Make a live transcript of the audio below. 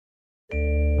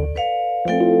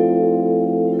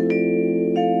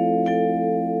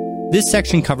This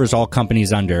section covers all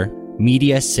companies under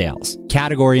Media Sales,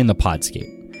 category in the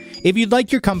Podscape. If you'd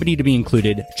like your company to be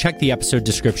included, check the episode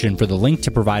description for the link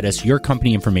to provide us your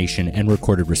company information and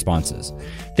recorded responses.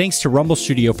 Thanks to Rumble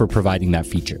Studio for providing that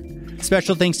feature.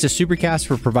 Special thanks to Supercast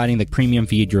for providing the premium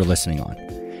feed you're listening on.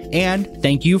 And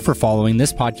thank you for following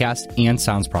this podcast and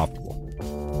Sounds Profitable.